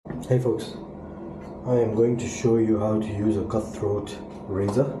Hey folks, I am going to show you how to use a cutthroat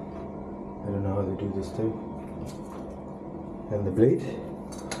razor. I don't know how they do this thing. And the blade.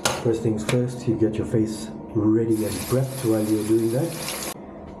 First things first, you get your face ready and prepped while you're doing that.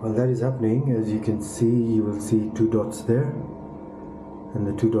 While that is happening, as you can see, you will see two dots there and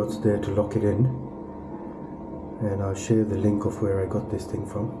the two dots there to lock it in. And I'll share the link of where I got this thing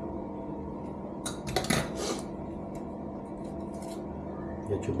from.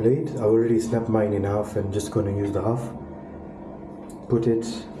 Get your blade. I've already snapped mine in half and just going to use the half. Put it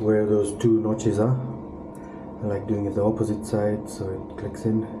where those two notches are. I like doing it the opposite side so it clicks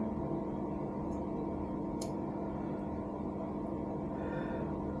in.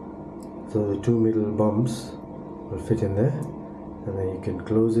 So the two middle bumps will fit in there, and then you can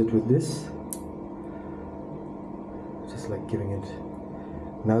close it with this, just like giving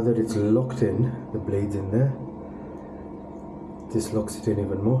it. Now that it's locked in, the blade's in there, this locks it in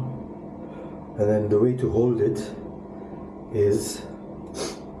even more. And then the way to hold it is,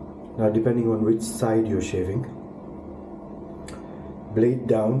 now depending on which side you're shaving, blade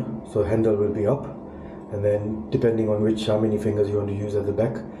down, so handle will be up, and then depending on how many fingers you want to use at the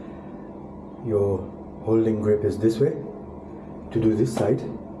back, your holding grip is this way to do this side,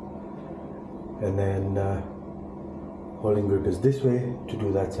 and then holding grip is this way to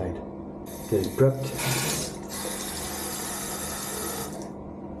do that side. Get it prepped.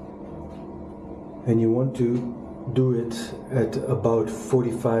 And you want to do it at about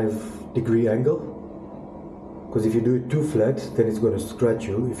 45-degree angle, because if you do it too flat, then it's going to scratch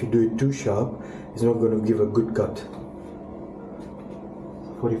you. If you do it too sharp, it's not going to give a good cut.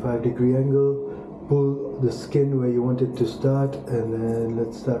 45-degree angle, pull the skin where you want it to start, and then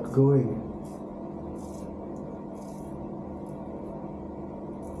let's start going.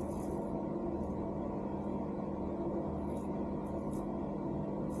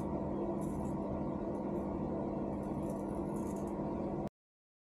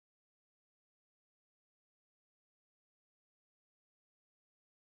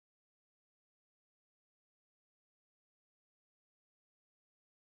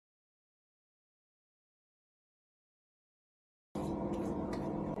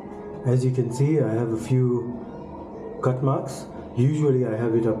 As you can see, I have a few cut marks. Usually I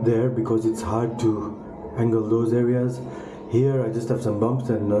have it up there because it's hard to angle those areas. Here I just have some bumps,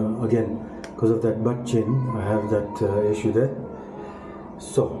 and again, because of that butt chin, I have that issue there.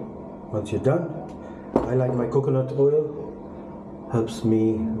 So, once you're done, I like my coconut oil. Helps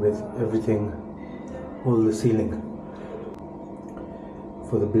me with everything, all the sealing.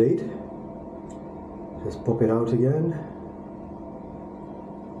 For the blade, just pop it out again.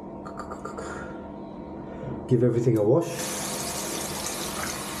 Give everything a wash.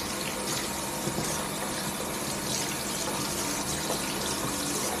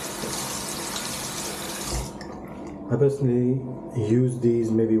 I personally use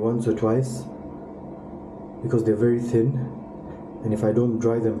these maybe once or twice because they're very thin, and if I don't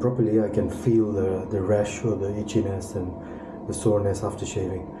dry them properly, I can feel the rash or the itchiness and the soreness after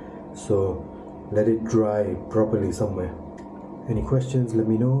shaving. So let it dry properly somewhere. Any questions, let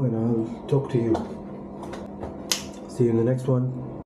me know and I'll talk to you. See you in the next one.